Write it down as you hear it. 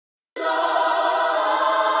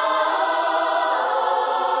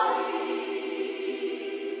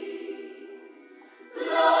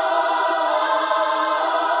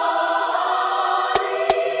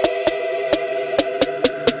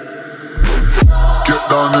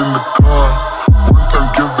down in the car. One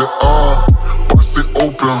time, give it all. Bust it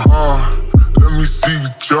open hard. Let me see you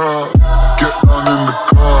drop. Get down in the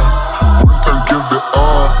car. One time, give it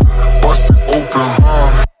all. Bust it open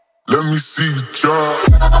hard. Let me see you drop.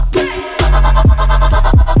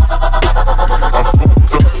 I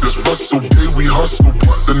fucked up this Russell, day we hustle,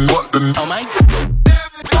 but the Oh my.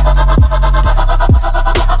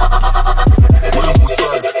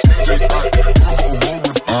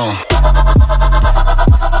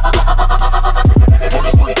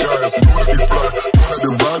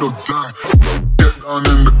 Get down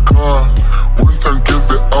in the car, one time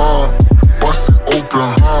give it all. Bust it open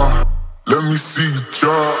hard, let me see you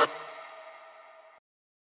drop.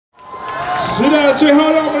 是的，最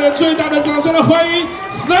后让我们的最大的掌声来欢迎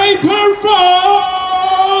Sniper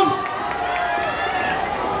Force。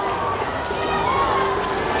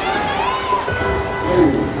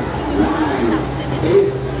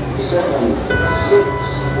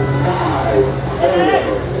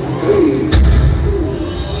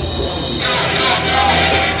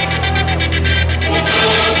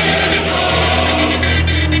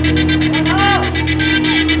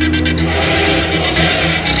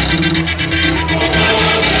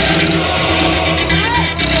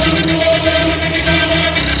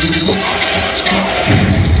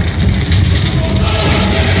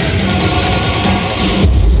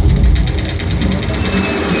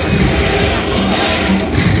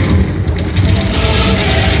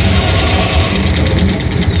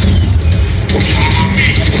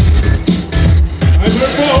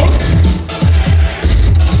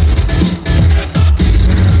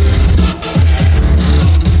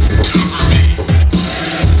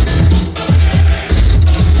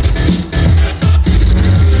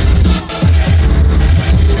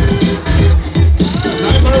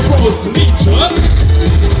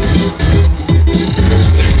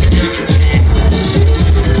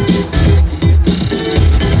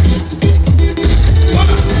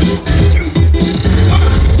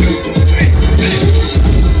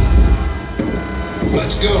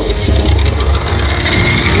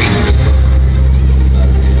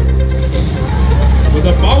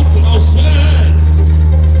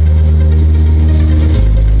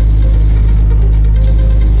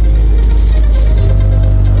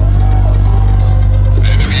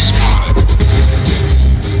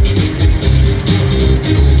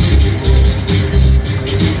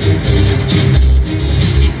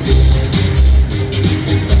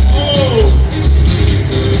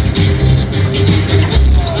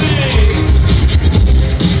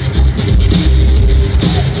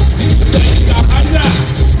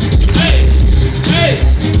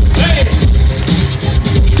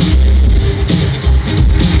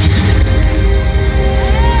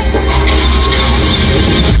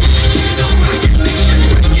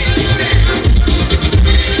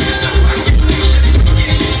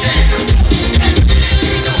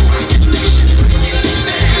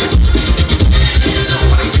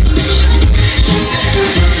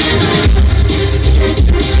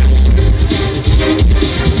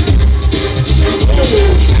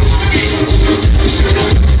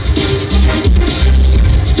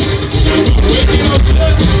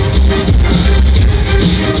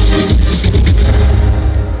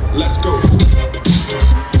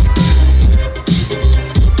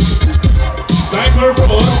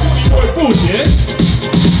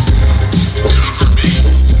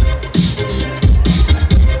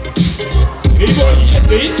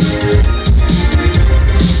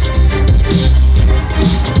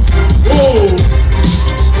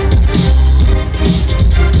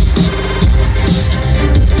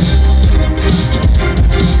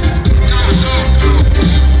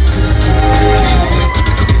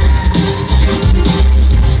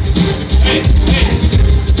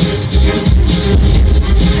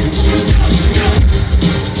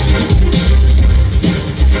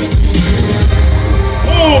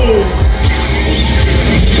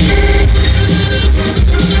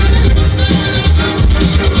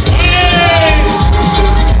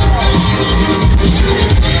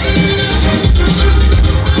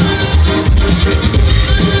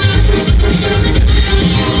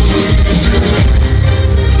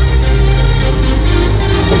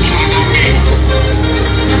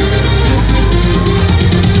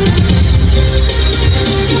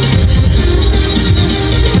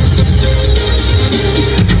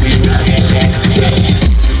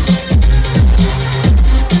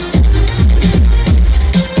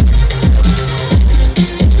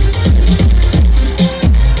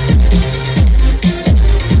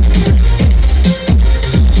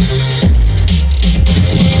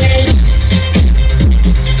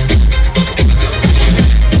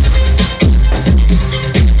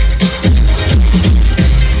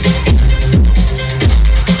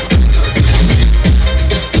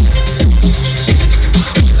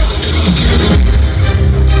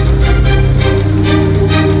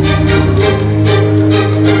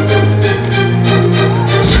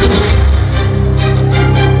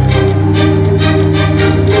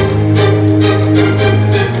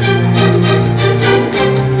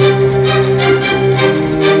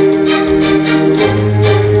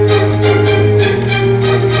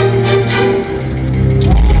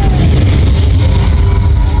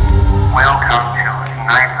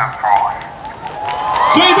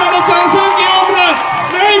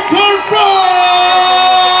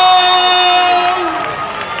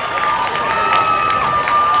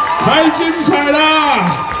太精彩了！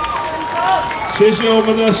谢谢我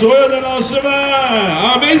们的所有的老师们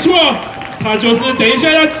啊，没错，他就是等一下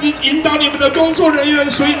要引导你们的工作人员，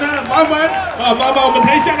所以呢，麻烦我们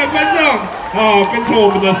台下的观众啊，跟从我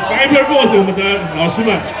们的 Sniper Force 我们的老师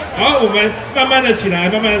们，好，我们慢慢的起来，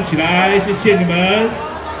慢慢的起来，谢谢你们。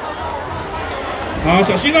好，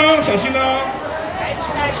小心哦，小心哦。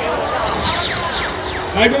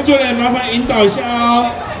来，工作人员麻烦引导一下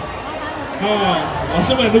哦。老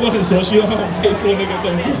师们如果很熟悉的话，我们可以做那个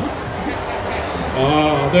动作。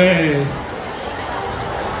对，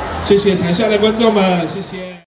谢谢台下的观众们，谢谢。